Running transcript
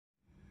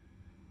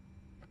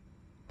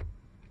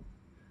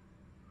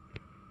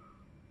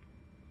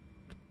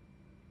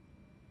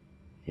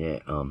Yeah,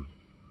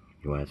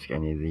 you ask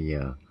any of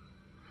the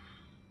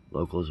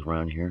locals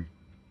around here,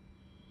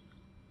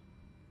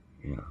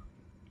 you know,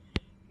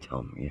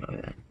 tell them,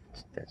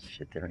 that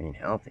shit there ain't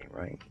healthy,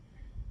 right?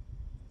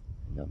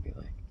 And they'll be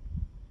like,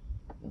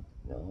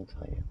 they'll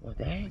tell you, what,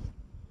 that?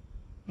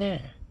 Nah,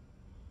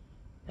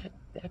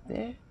 that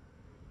there?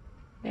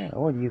 Yeah,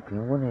 what are you,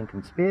 one of the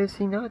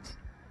conspiracy nuts?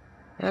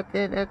 That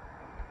there's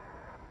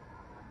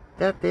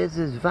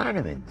is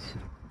vitamins.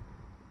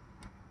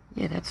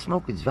 Yeah, that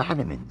smoke is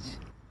vitamins.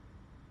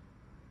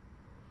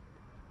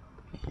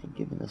 They're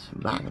giving us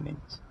some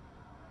vitamins.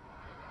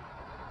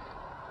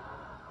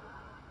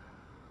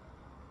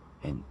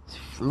 And it's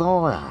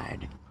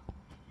fluoride.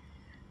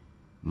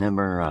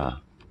 Never,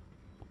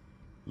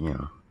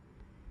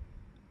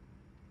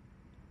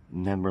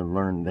 never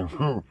learned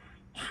the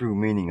true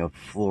meaning of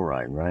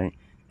fluoride, right?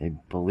 They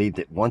believed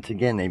it, once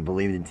again, they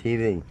believed in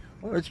TV.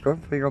 Oh, it's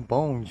good for your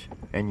bones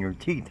and your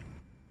teeth.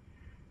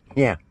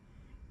 Yeah,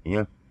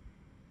 yeah.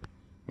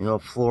 You know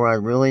what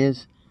fluoride really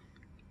is?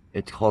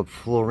 It's called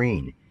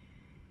fluorine.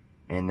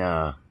 And,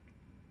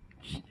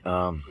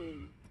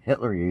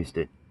 Hitler used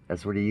it.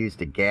 That's what he used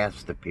to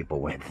gas the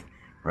people with,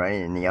 right?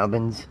 In the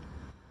ovens.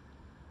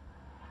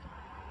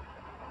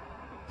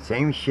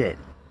 Same shit.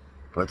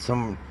 But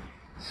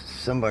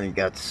somebody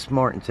got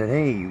smart and said,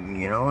 hey,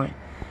 you know what?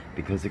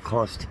 Because it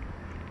cost,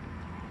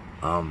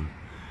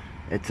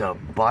 it's a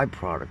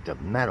byproduct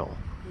of metal.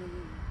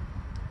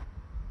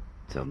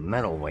 It's a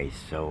metal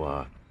waste,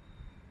 so,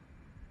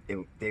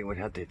 they would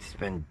have to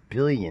spend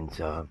billions,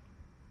 to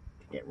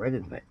get rid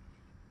of it.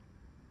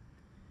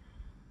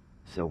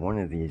 So one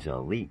of these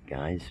elite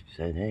guys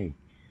said, hey,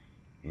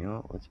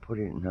 let's put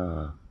it in,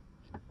 we'll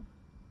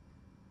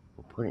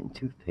put it in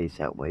toothpaste.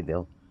 That way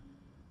they'll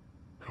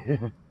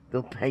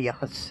pay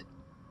us.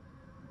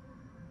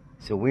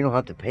 So we don't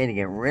have to pay to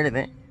get rid of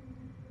it.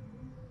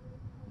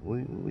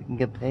 We can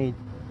get paid.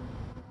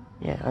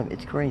 Yeah,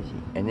 it's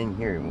crazy. And then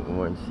here, we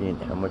want to see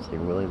how much they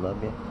really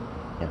love you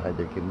and how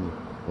they're giving you,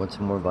 want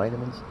some more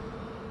vitamins?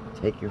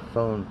 Take your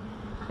phone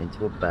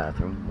into a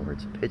bathroom where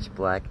it's pitch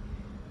black,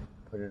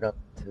 put it up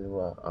to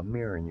a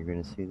mirror, and you're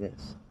going to see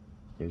this.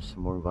 There's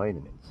some more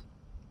vitamins.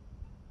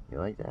 You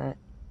like that?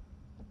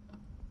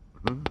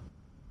 Hmm?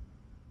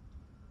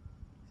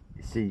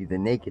 You see, the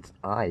naked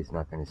eye is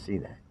not going to see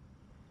that.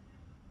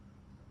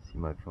 See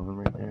my phone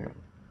right there?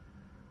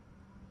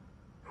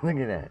 Look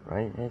at that,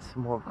 right? There's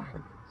some more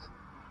vitamins.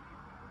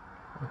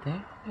 What the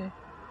heck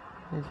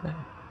is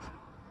that?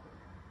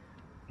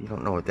 If you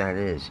don't know what that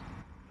is,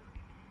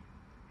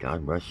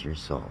 God rest your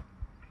soul.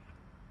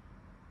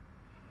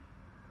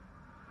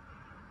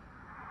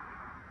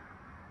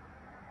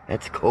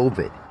 That's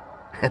COVID.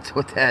 That's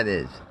what that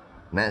is.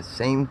 That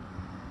same,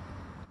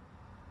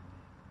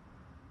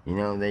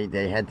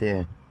 they had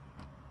to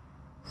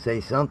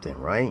say something,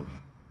 right?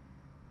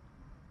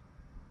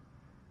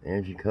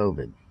 There's your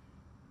COVID.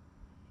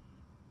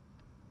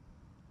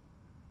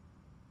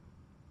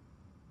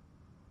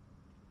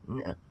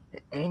 No,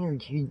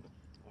 energy,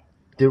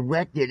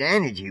 directed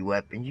energy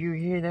weapons. You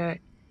hear that,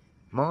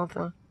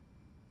 Martha?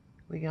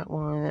 We got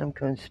one of them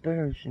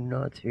conspiracy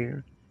nuts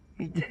here.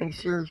 He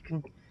thinks there's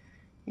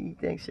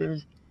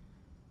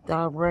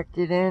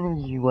directed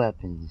energy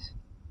weapons.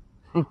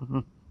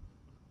 Coming.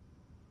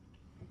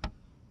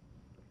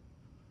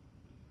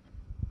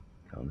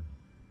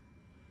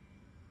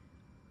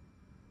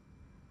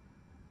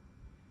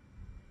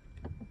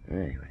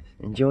 Anyways,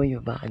 enjoy your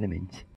vitamins.